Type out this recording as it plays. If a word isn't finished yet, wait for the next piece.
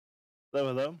Hello,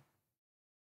 hello.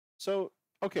 So,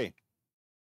 okay,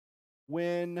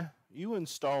 when you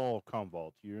install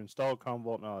Commvault, you install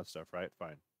Commvault and all that stuff, right?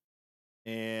 Fine.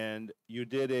 And you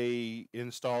did a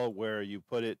install where you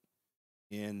put it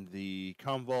in the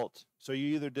Commvault. So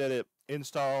you either did it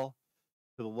install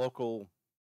to the local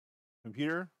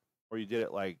computer or you did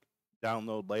it like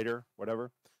download later,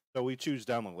 whatever. So we choose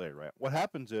download later, right? What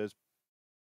happens is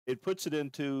it puts it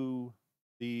into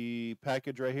the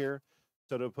package right here.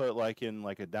 So to put it like in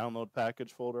like a download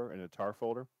package folder and a tar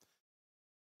folder.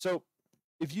 So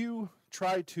if you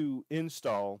try to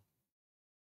install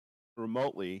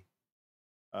remotely,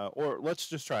 or let's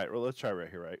just try it. Or let's try right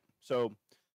here, right? So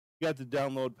you got the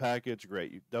download package.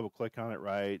 Great. You double click on it,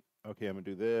 right? Okay, I'm gonna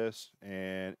do this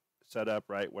and set up,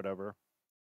 right? Whatever.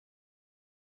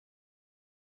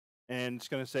 And it's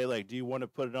gonna say like, do you want to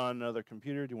put it on another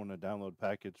computer? Do you want to download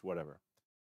package? Whatever.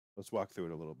 Let's walk through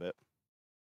it a little bit.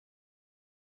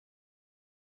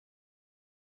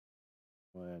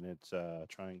 When it's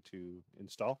trying to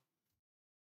install.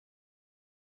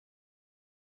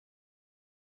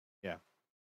 Yeah.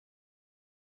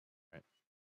 Right.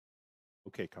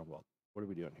 Okay, Commvault. What are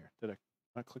we doing here? Did I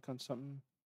not click on something?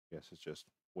 Yes, it's just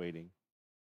waiting.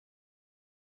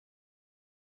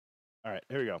 All right,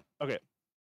 here we go. Okay.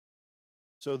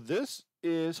 So this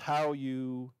is how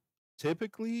you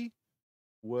typically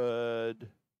would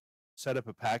set up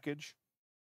a package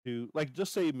to, like,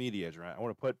 just say media agent, right? I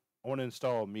want to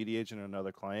install a media agent in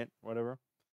another client, whatever.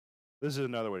 This is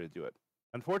another way to do it.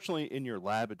 Unfortunately, in your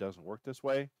lab, it doesn't work this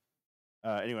way.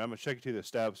 Anyway, I'm gonna check you through the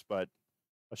steps, but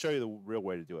I'll show you the real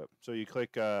way to do it. So you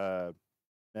click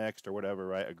next or whatever,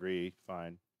 right? Agree,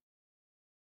 fine.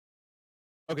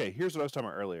 Okay, here's what I was talking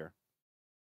about earlier.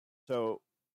 So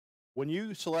when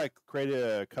you select create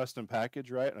a custom package,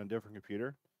 right, on a different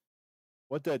computer,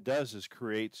 what that does is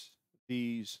creates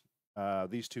these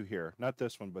two here, not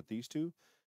this one, but these two,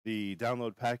 the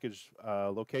download package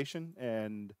location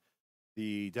and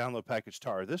the download package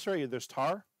tar. This right here, this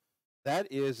tar, that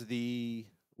is the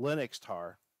Linux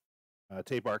tar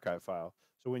tape archive file.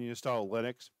 So when you install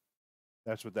Linux,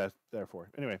 that's what that's there for.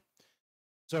 Anyway,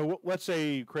 so let's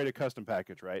say you create a custom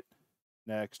package, right?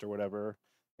 Next or whatever,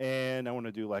 and I want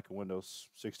to do like a Windows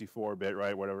 64 bit,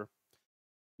 right? Whatever.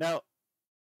 Now,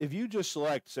 if you just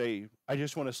select, say, I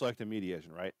just want to select a media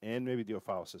agent, right? And maybe do a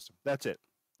file system. That's it.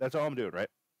 That's all I'm doing, right?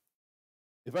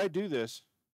 If I do this,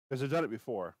 because I've done it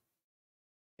before,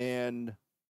 and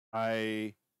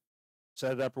I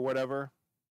set it up or whatever,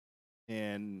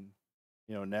 and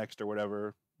next or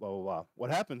whatever, blah blah blah. What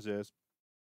happens is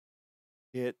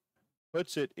it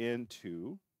puts it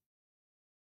into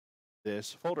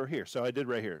this folder here. So I did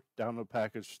right here, download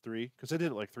package 3, because I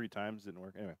did it like 3 times, didn't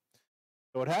work. Anyway.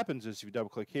 So what happens is you double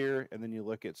click here and then you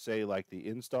look at, say, like the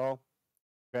install,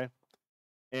 okay?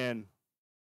 And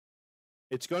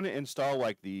it's going to install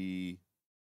like the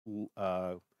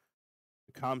ComServe,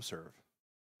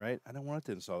 right? I don't want it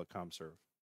to install the ComServe.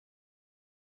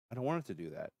 I don't want it to do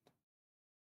that.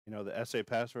 The SA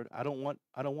password. I don't want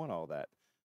all that.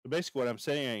 So basically, what I'm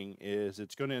saying is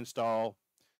it's going to install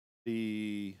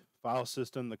the file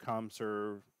system, the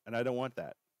ComServe, and I don't want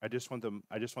that. I just want the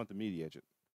media agent.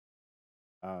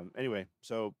 Anyway,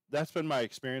 so that's been my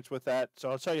experience with that. So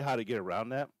I'll tell you how to get around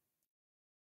that.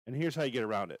 And here's how you get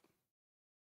around it.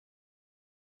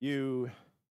 You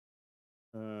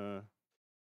have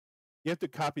to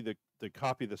copy the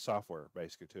software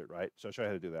basically to it, right? So I'll show you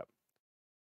how to do that.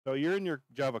 So you're in your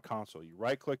Java console. You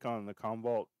right click on the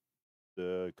Commvault,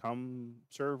 the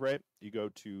ComServe, right? You go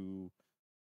to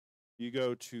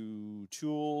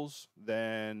tools,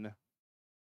 then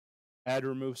add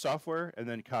remove software, and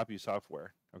then copy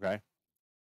software. Okay.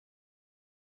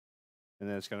 And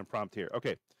then it's going to prompt here.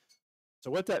 Okay.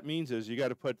 So what that means is you got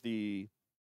to put the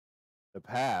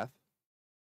path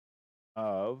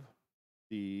of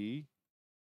the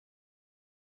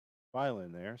file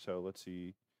in there. So let's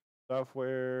see,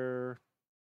 software,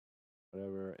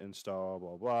 whatever, install,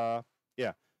 blah, blah.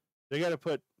 Yeah, they got to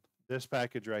put this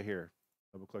package right here.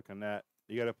 Double click on that.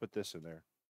 You got to put this in there,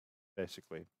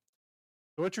 basically.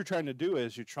 So what you're trying to do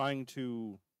is you're trying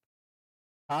to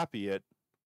copy it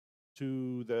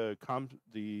to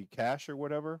the cache or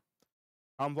whatever,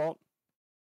 Commvault.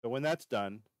 So when that's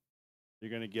done, you're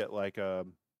going to get like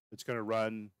it's going to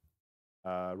run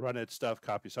its stuff,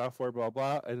 copy software, blah,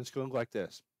 blah, and it's going to look like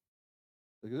this.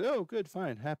 Like, oh, good,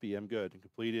 fine, happy, I'm good, and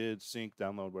completed, sync,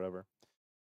 download, whatever.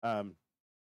 And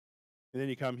then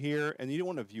you come here, and you don't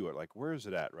want to view it. Like, where is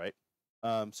it at, right?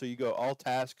 So you go all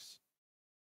tasks,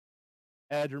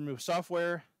 add, remove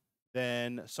software,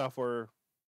 then software.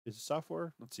 Is it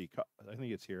software? Let's see. I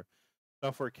think it's here.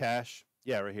 Software cache.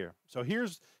 Yeah, right here. So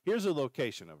here's the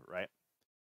location of it, right?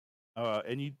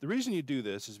 And the reason you do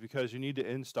this is because you need to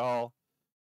install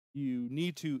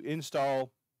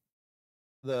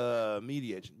the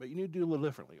media agent, but you need to do it a little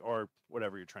differently, or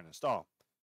whatever you're trying to install.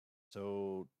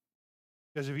 So,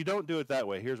 because if you don't do it that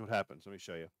way, here's what happens. Let me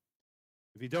show you.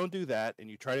 If you don't do that and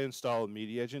you try to install a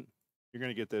media agent, you're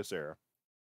going to get this error,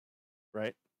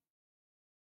 right?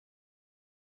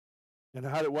 And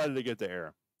why did I get the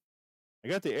error? I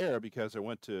got the error because I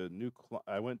went to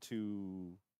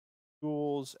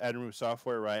tools, add and remove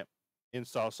software, right?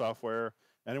 Install software,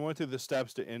 and I went through the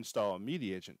steps to install a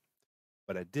media agent,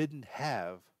 but I didn't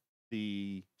have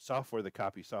the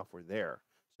copy software there,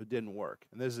 so it didn't work.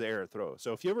 And this is the error it throws.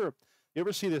 So if you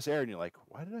ever see this error and you're like,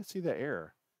 why did I see that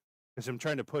error? Because I'm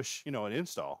trying to push, an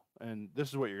install, and this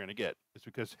is what you're going to get. It's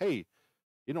because, hey,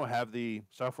 you don't have the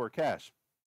software cache.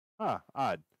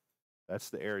 Odd. That's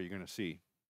the error you're going to see.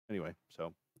 Anyway,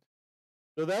 so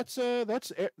that's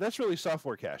really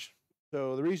software cache.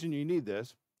 So the reason you need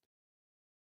this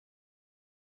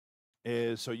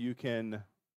is so you can.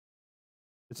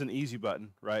 It's an easy button,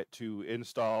 right, to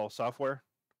install software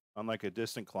on like a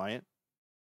distant client.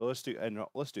 So let's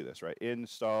do this, right?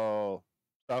 Install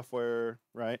software,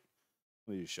 right?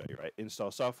 Let me just show you, right?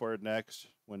 Install software, next.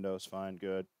 Windows, fine,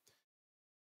 good.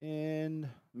 In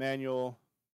manual,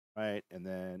 right? And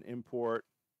then import,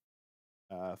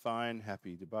 fine,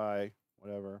 happy to buy,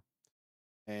 whatever.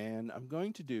 And I'm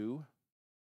going to do,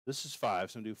 this is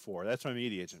 5, so I'm going to do 4. That's my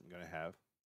media agent I'm going to have.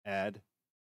 Add,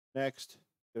 next.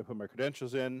 Going to put my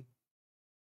credentials in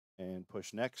and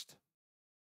push next.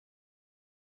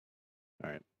 All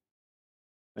right.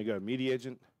 I go to media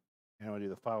agent, and I want to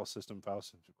do the file system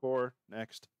core,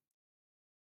 next.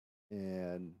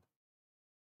 And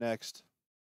next,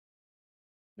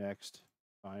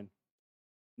 fine,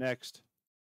 next.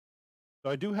 So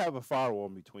I do have a firewall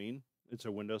in between. It's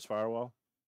a Windows firewall.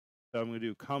 So I'm going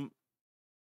to do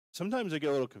sometimes I get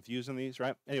a little confused on these,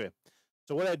 right? Anyway,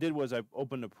 so what I did was I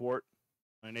opened a port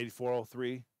on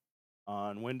 8403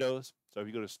 on Windows. So if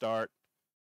you go to Start,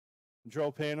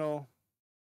 Control Panel,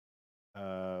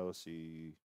 let's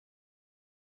see,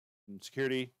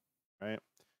 Security, right?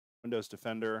 Windows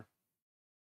Defender.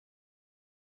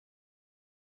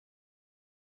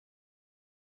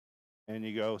 And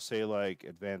you go say like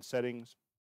Advanced Settings.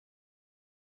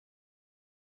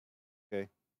 Okay.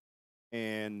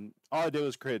 And all I did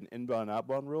was create an inbound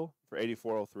outbound rule for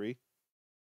 8403.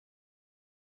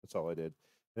 That's all I did.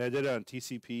 And I did it on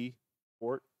TCP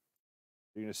port.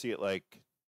 You're going to see it like,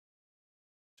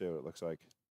 show what it looks like.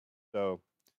 So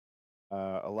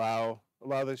allow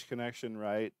this connection,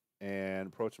 right? And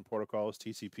approach and protocols,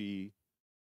 TCP,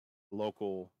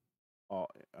 local,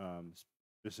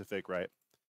 specific, right?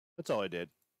 That's all I did.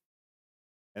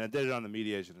 And I did it on the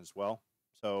media agent as well.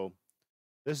 So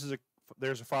there's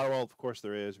a firewall, of course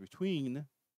there is, between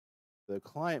the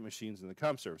client machines and the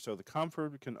COM server. So the COM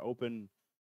server can open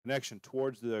connection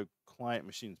towards the client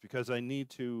machines because I need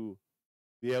to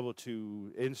be able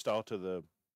to install to the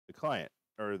client,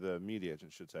 or the media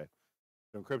agent, should say.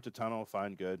 So encrypt a tunnel,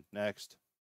 fine, good, next,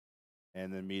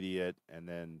 and then mediate, and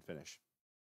then finish.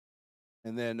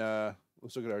 And then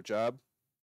let's look at our job.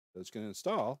 So it's going to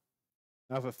install.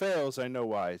 Now, if it fails, I know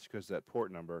why. It's because that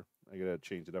port number. I got to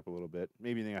change it up a little bit.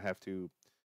 Maybe I have to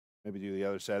do the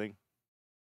other setting.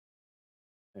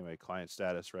 Anyway, client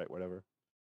status, right, whatever.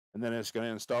 And then it's going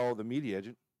to install the media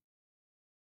agent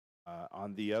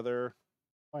on the other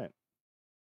client.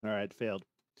 All right, failed.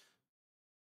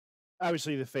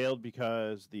 Obviously, they failed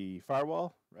because the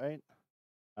firewall, right?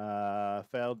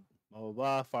 Failed, blah, blah,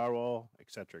 blah, firewall,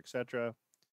 etc., etc.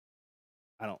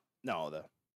 I don't know. The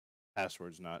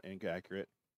password's not inaccurate.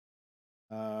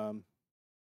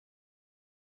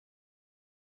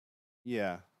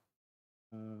 Yeah.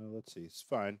 Let's see. It's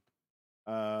fine.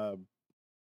 Fine.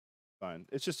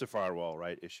 It's just a firewall,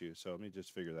 right, issue. So let me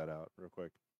just figure that out real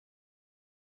quick.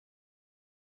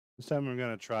 This time I'm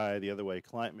going to try the other way.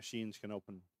 Client machines can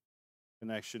open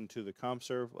connection to the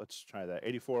ComServe. Let's try that.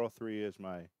 8403 is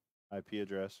my IP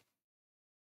address.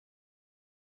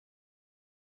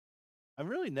 I've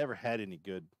really never had any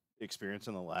good experience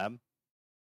in the lab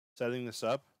setting this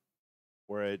up,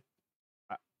 where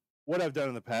what I've done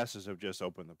in the past is I've just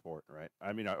opened the port, right?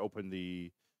 I mean, I opened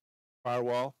the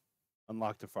firewall,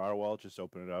 unlocked the firewall, just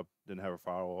open it up, didn't have a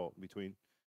firewall between.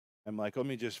 I'm like, let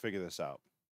me just figure this out.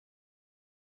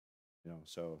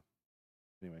 So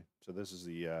anyway, so this is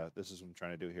what I'm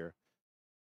trying to do here.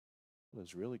 It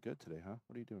was really good today, huh?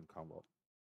 What are you doing, Commvault?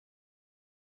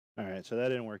 All right, so that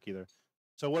didn't work either.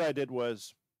 So what I did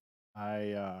was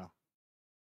I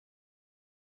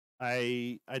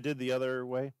did the other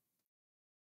way.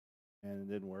 and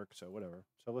it didn't work. So whatever.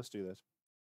 So let's do this.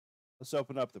 Let's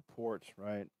open up the ports,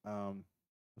 right?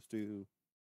 Let's do.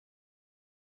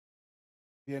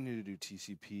 Yeah, I need to do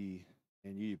TCP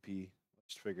and UDP.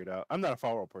 Let's figure it out. I'm not a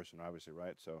firewall person, obviously,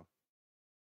 right? So,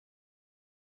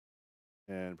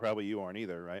 and probably you aren't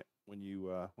either, right? When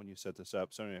you set this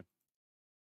up. So anyway,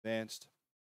 advanced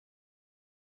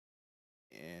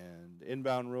and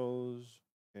inbound rules.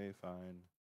 Okay, fine.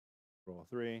 Rule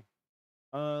 3.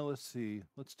 Let's see.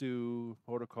 Let's do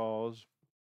protocols.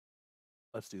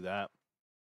 Let's do that.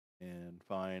 And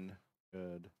fine.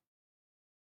 Good.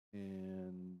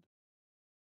 And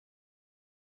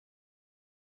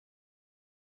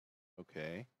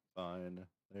okay, fine.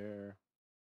 There.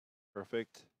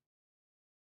 Perfect.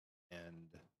 And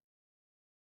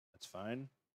that's fine.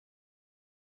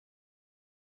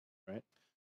 Right.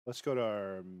 Let's go to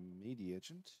our media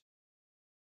agent.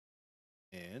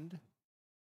 And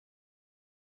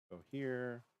go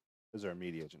here. This is our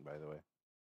media agent, by the way.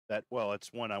 Well,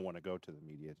 it's one I want to go to the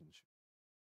media agent.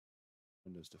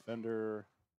 Windows Defender,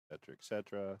 et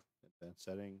cetera, advanced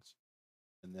settings.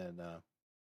 And then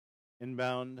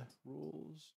inbound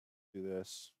rules. Do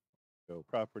this. Go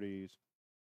properties.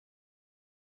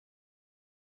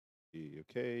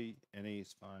 Okay.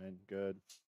 Any's fine. Good.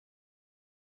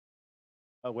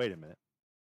 Oh, wait a minute.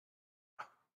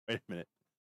 Wait a minute.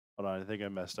 Hold on. I think I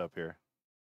messed up here.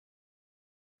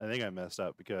 I think I messed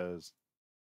up because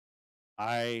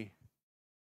I'm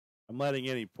letting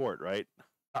any port, right?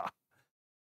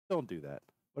 Don't do that.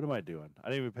 What am I doing? I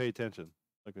didn't even pay attention.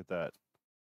 Look at that.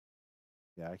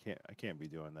 Yeah, I can't be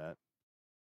doing that.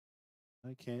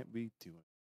 I can't be doing.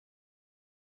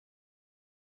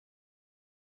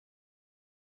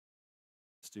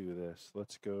 Let's do this.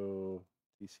 Let's go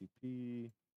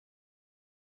TCP.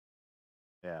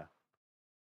 Yeah.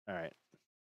 All right.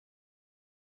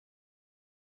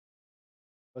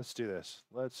 Let's do this.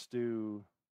 Let's do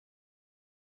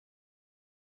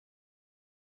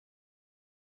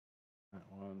that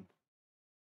one.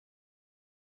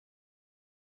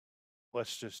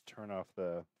 Let's just turn off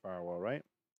the firewall, right?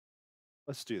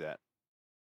 Let's do that.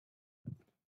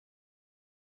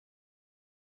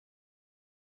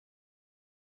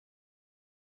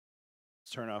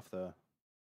 Let's turn off the.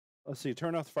 Let's see.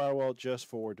 Turn off the firewall just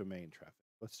for domain traffic.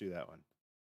 Let's do that one.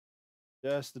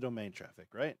 Just the domain traffic,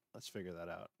 right? Let's figure that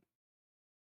out.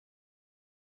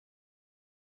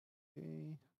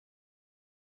 Okay.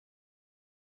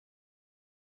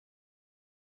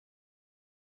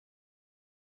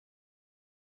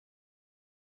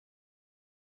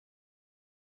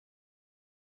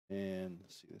 And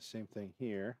let's see the same thing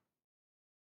here.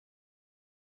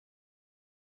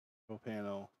 Control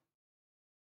panel.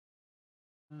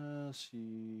 Let's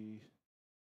see.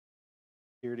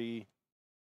 Security.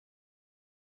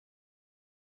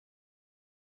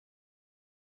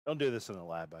 Don't do this in the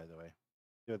lab, by the way.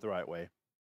 Do it the right way.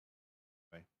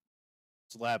 Okay.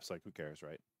 It's labs, like who cares,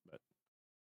 right? But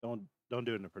don't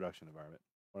do it in a production environment.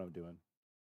 What I'm doing,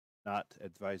 not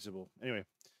advisable. Anyway,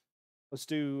 let's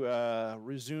do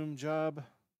resume job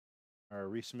or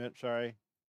resubmit. Sorry.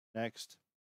 Next.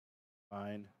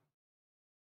 Fine.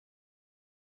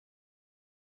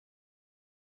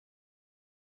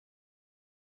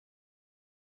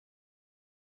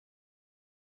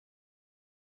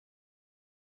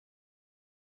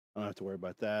 I don't have to worry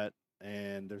about that.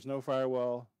 And there's no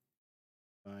firewall.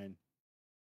 Fine.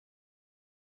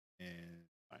 And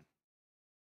fine.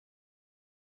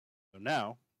 So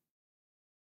now,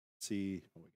 let's see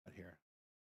what we got here.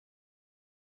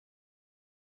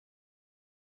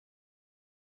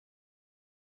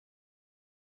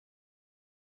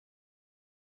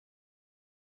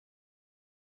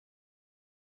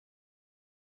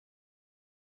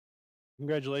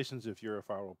 Congratulations if you're a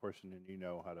firewall person and you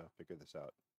know how to figure this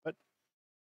out. But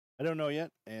I don't know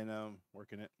yet, and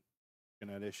working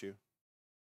that issue.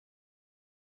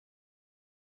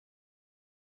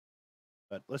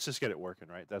 But let's just get it working,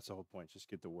 right? That's the whole point. Just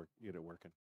get it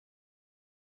working.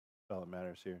 That's all that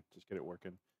matters here. Just get it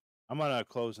working. I'm gonna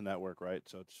close the network, right?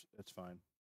 So it's fine.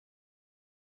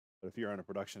 But if you're in a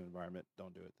production environment,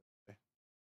 don't do it. Okay.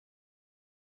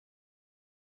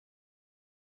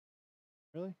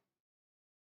 Really?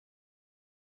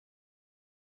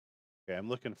 Okay, I'm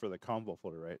looking for the Commvault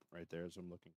folder right there as I'm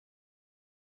looking.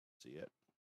 See it.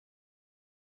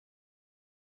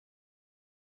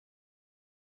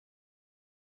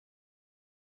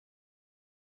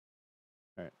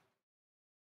 All right.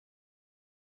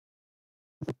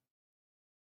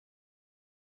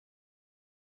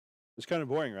 It's kind of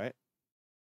boring, right?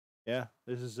 Yeah.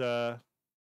 This is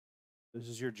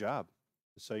your job.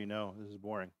 Just so you know, this is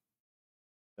boring.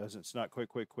 It's not quick,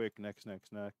 next.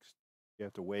 You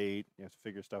have to wait. You have to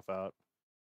figure stuff out.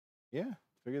 Yeah,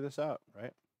 figure this out,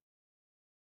 right?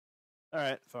 All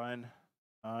right, fine.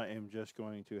 I am just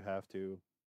going to have to.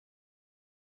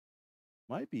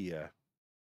 Might be a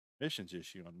missions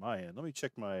issue on my end. Let me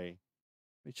check my. Let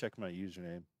me check my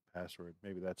username password.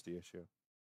 Maybe that's the issue.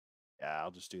 Yeah,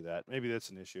 I'll just do that. Maybe that's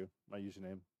an issue. My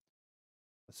username.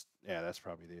 Yeah, that's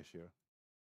probably the issue.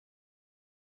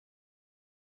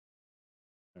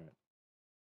 All right.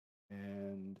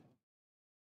 And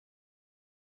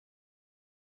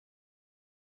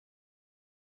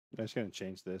I'm just going to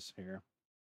change this here.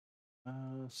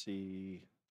 Let's see.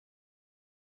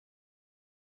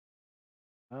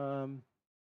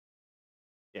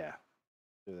 Yeah,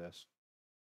 do this.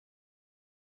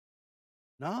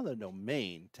 Not on the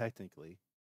domain, technically.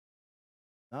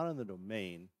 Not on the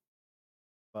domain,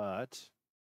 but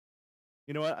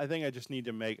you know what? I think I just need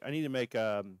to make. I need to make.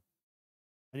 I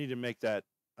need to make that.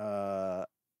 I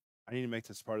need to make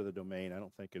this part of the domain. I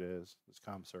don't think it is. It's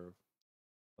ComServe.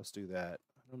 Let's do that.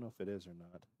 I don't know if it is or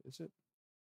not. Is it?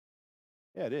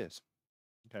 Yeah, it is.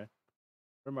 Okay.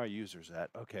 Where are my users at?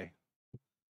 Okay.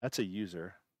 That's a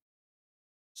user.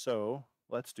 So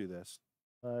let's do this.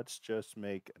 Let's just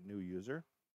make a new user.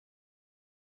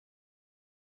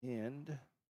 And let's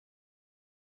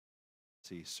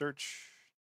see, search.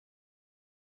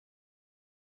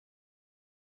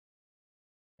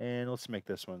 And let's make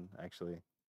this one actually.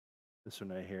 This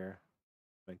one right here.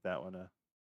 Make that one a.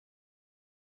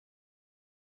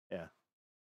 Yeah.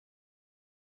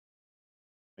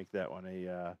 Make that one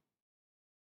a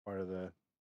part of the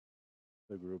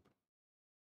group.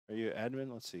 Are you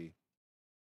admin? Let's see.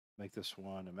 Make this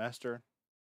one a master.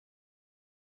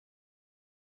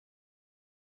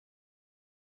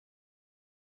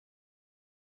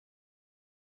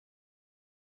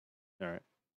 All right.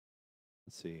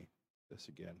 Let's see this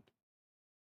again.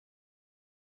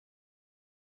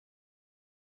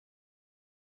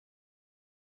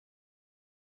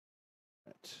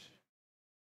 Right.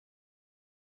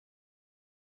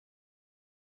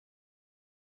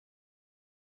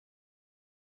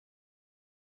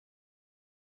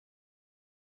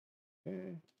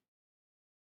 Okay.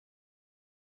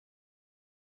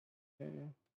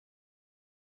 Okay.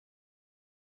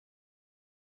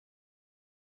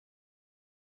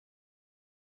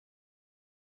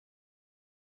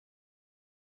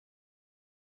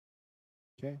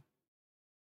 Okay.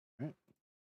 All right.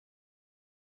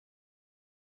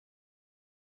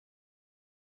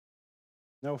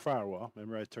 No firewall.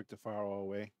 Remember, I took the firewall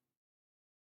away,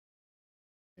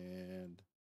 and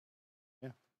yeah,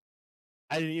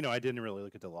 I didn't. I didn't really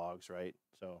look at the logs, right?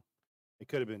 So it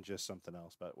could have been just something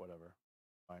else, but whatever.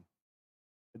 Fine.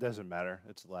 It doesn't matter.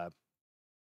 It's a lab.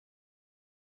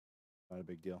 Not a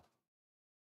big deal.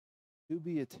 To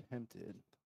be attempted.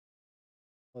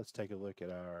 Let's take a look at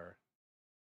our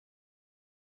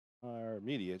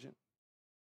media agent.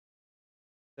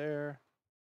 There.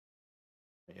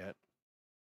 Not yet.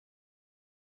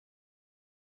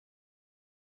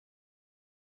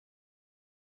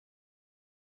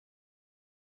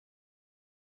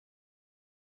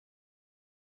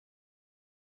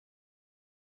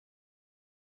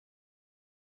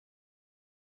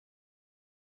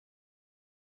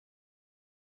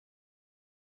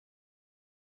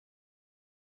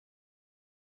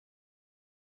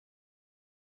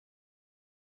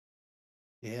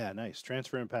 Yeah, nice.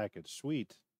 Transfer and package.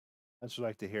 Sweet. That's what I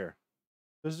like to hear.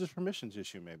 This is a permissions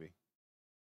issue, maybe.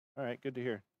 All right, good to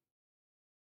hear.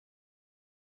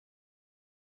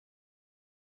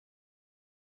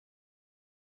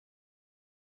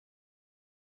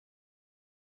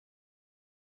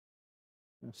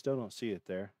 I still don't see it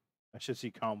there. I should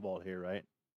see Commvault here, right?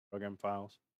 Program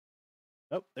files.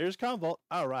 Oh, there's Commvault.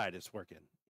 All right, it's working.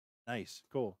 Nice,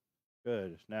 cool,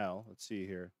 good. Now let's see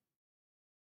here.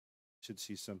 Should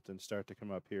see something start to come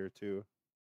up here too.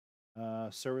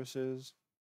 Services.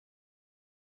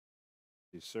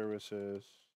 These services.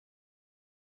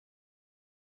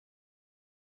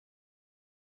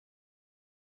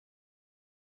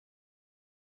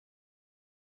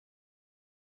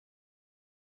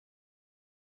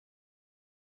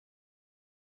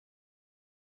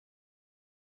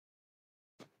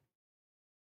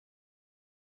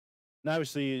 And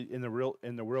obviously, in the real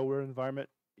world environment,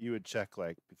 you would check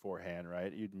like beforehand,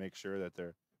 right? You'd make sure that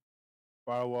their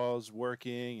firewall's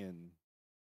working, and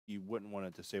you wouldn't want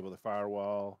to disable the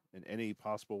firewall in any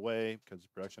possible way because it's a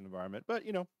production environment. But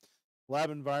lab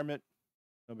environment,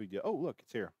 no big deal. Oh, look,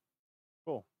 it's here.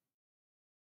 Cool.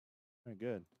 Very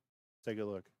good. Take a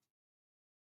look.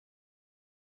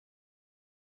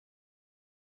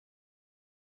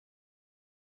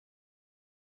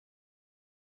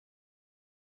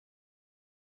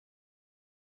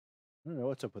 don't know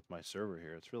what's up with my server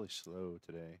here. It's really slow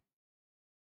today.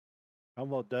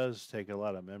 Commvault does take a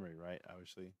lot of memory, right?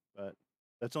 Obviously, but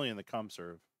that's only in the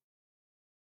ComServe.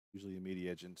 Usually, the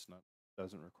media agent's not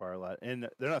doesn't require a lot, and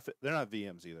they're not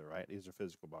VMs either, right? These are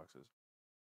physical boxes.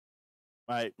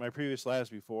 My previous labs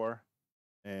before,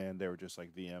 and they were just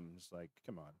like VMs. Like,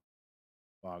 come on,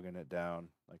 bogging it down.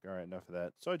 Like, all right, enough of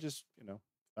that. So I just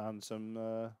found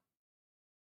some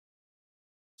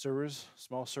servers,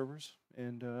 small servers,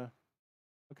 and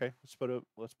okay,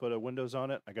 let's put a Windows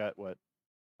on it. I got what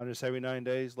 179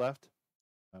 days left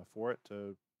for it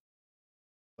to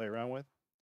play around with.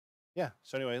 Yeah.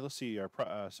 So anyway, let's see our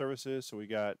services. So we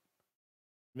got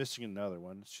missing another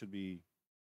one. Should be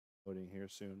loading here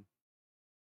soon.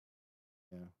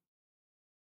 Yeah.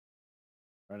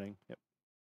 Running. Yep.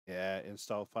 Yeah.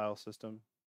 Install file system.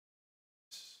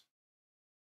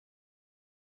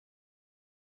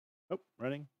 Oh,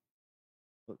 running.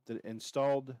 The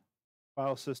installed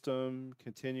file system.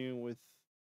 Continuing with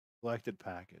selected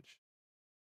package.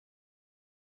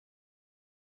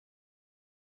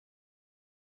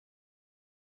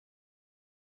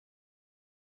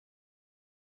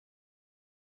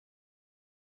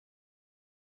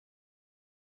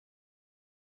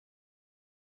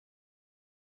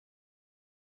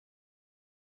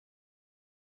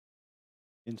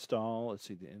 Install. Let's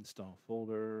see the install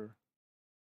folder.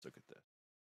 Let's look at this.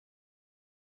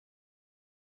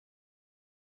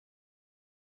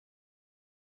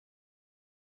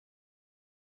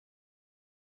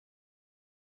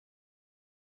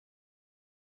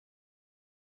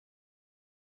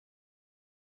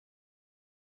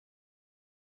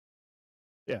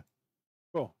 Yeah.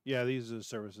 Cool. Yeah, these are the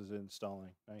services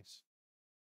installing. Nice.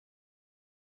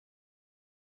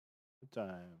 Good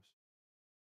times.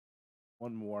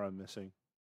 One more I'm missing.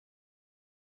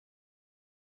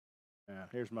 Yeah,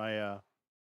 here's my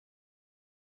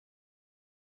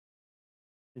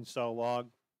install log.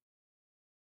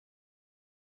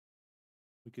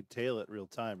 We could tail it real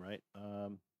time, right?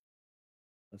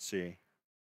 Let's see.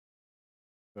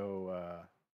 Go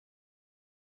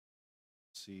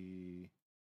see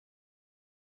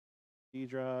C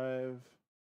drive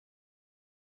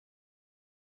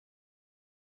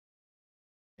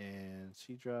and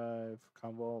C drive,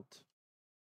 Commvault.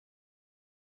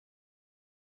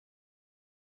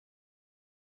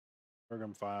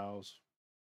 Program files.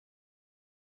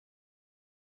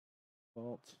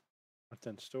 Vault,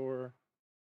 content store,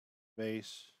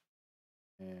 base,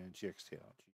 and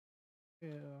GXTL.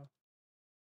 Yeah.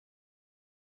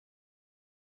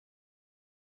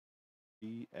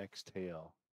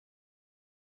 GXTL.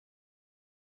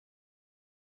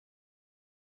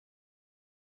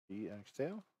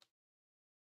 GXTL?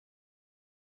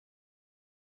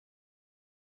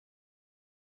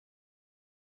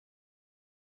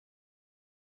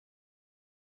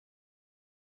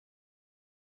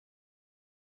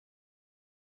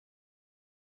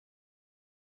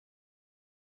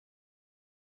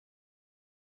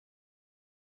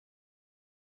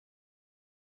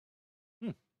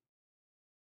 Hmm.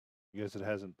 I guess it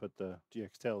hasn't put the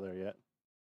GXTL there yet.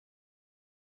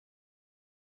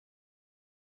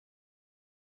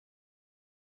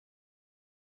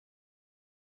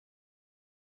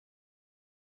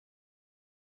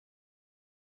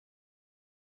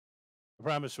 I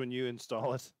promise when you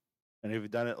install it, and if you've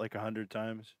done it like 100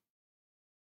 times,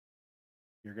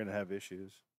 you're gonna have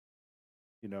issues.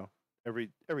 You know, every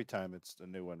time it's a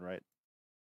new one, right?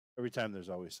 Every time there's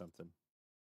always something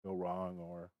go wrong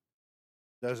or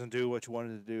doesn't do what you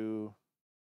wanted to do.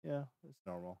 Yeah, it's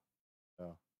normal.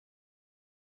 So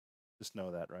just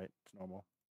know that, right? It's normal.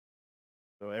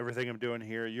 So everything I'm doing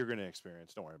here, you're gonna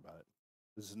experience. Don't worry about it.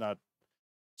 This is not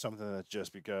something that's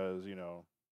just because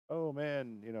oh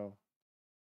man,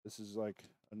 this is like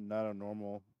not a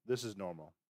normal. This is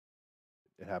normal.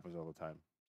 It happens all the time.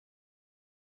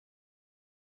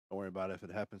 Don't worry about it if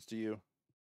it happens to you.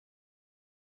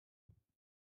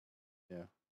 Yeah.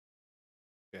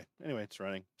 Okay. Anyway, it's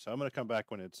running. So I'm gonna come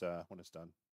back when it's done.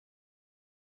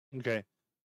 Okay.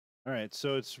 All right.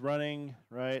 So it's running,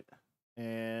 right?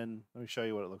 And let me show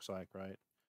you what it looks like, right?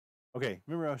 Okay.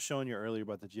 Remember I was showing you earlier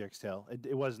about the GXTL.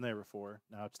 It wasn't there before.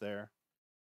 Now it's there.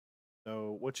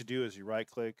 So what you do is you right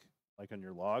click like on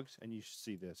your logs and you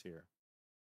see this here.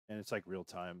 And it's like real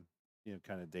time,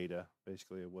 kind of data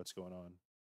basically of what's going on.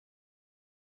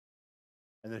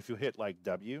 And then if you hit like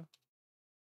W,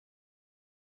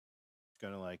 it's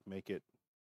gonna like make it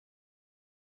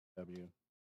W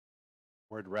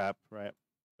word wrap, right?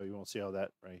 So you won't see all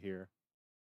that right here.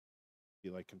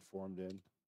 Be like conformed in.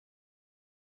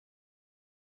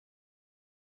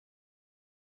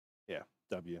 Yeah,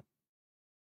 W.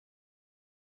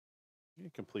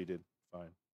 completed.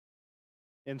 Fine.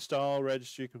 Install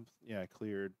registry.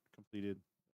 Cleared. Completed.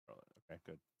 Okay,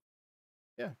 good.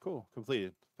 Yeah, cool.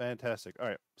 Completed. Fantastic. All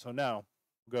right. So now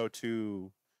go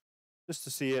to just to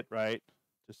see it, right?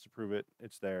 Just to prove it.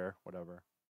 It's there. Whatever.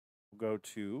 We'll go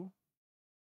to.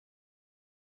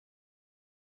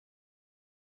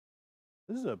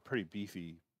 This is a pretty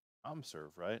beefy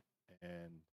serve, right?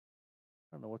 And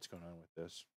I don't know what's going on with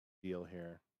this deal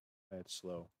here. It's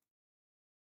slow.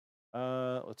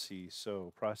 Let's see.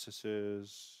 So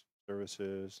processes,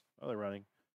 services. Oh, they're running.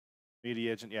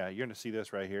 Media agent. Yeah, you're gonna see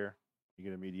this right here. You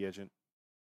get a media agent,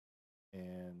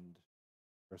 and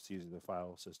first these are the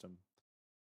file system.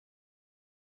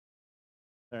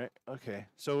 All right. Okay.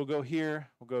 So we'll go here.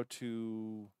 We'll go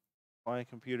to client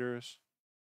computers.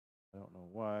 I don't know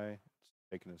why it's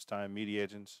taking its time. Media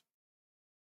agents.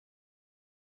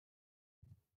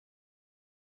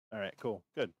 All right. Cool.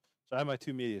 Good. So I have my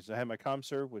two media agents. I have my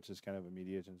ComServe, which is kind of a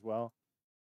media agent as well.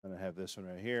 And I have this one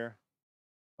right here.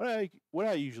 What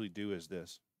I usually do is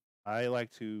this. I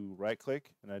like to right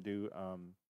click and I do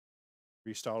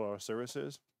restart all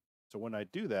services. So when I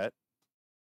do that,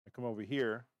 I come over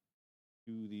here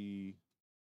to the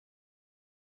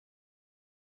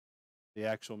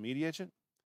actual media agent.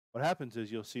 What happens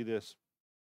is you'll see this.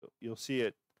 You'll see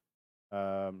it.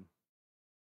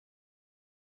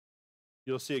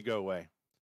 You'll see it go away.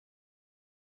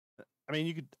 I mean,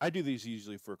 you could. I do these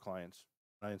usually for clients.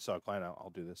 When I install a client,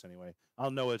 I'll do this anyway.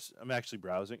 I'll know I'm actually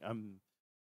browsing.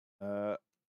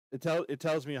 It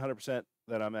tells me 100%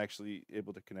 that I'm actually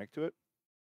able to connect to it.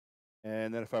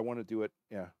 And then if I want to do it,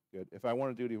 yeah, good. If I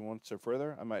want to do it even one step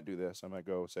further, I might do this. I might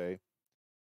go say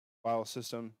file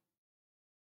system.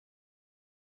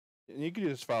 And you can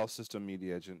use file system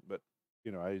media agent, but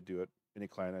I do it. Any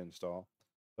client I install.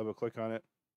 Double click on it.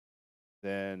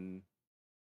 Then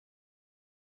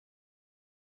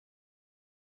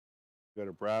go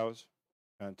to browse,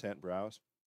 content browse.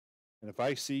 And if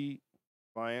I see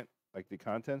client, like the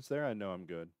contents there, I know I'm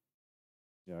good.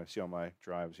 I see all my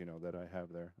drives, that I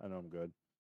have there. I know I'm good.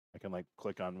 I can like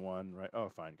click on one, right? Oh,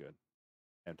 fine, good.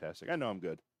 Fantastic. I know I'm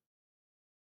good.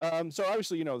 So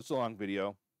obviously, it's a long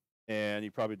video and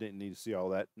you probably didn't need to see all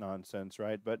that nonsense,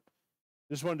 right? But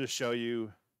just wanted to show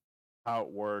you how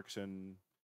it works and,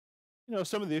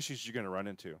 some of the issues you're going to run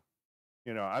into.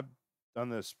 I've done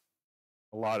this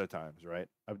a lot of times, right?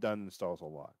 I've done installs a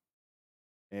lot.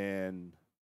 And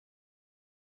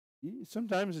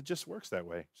sometimes it just works that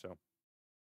way. So,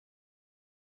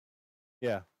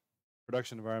 yeah,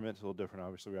 production environment is a little different,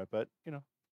 obviously, right? But,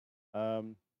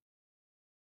 so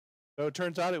it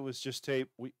turns out it was just tape.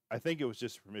 I think it was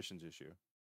just a permissions issue.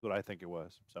 That's what I think it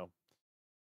was. So,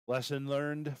 lesson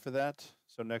learned for that.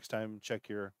 So next time, check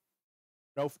your.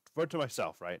 No, for to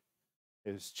myself, right?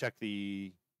 Is check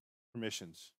the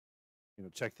permissions.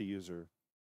 Check the user.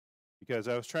 Because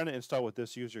I was trying to install with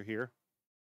this user here,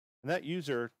 and that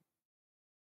user.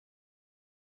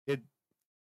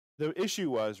 The issue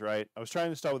was, right, I was trying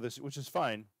to install with this, which is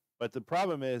fine, but the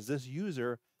problem is this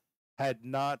user had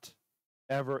not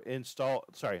ever installed,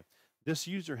 this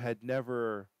user had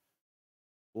never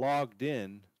logged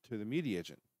in to the media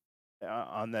agent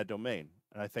on that domain.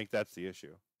 And I think that's the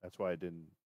issue. That's why it didn't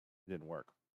work.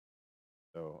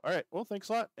 So, all right. Well, thanks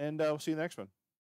a lot, and we'll see you in the next one.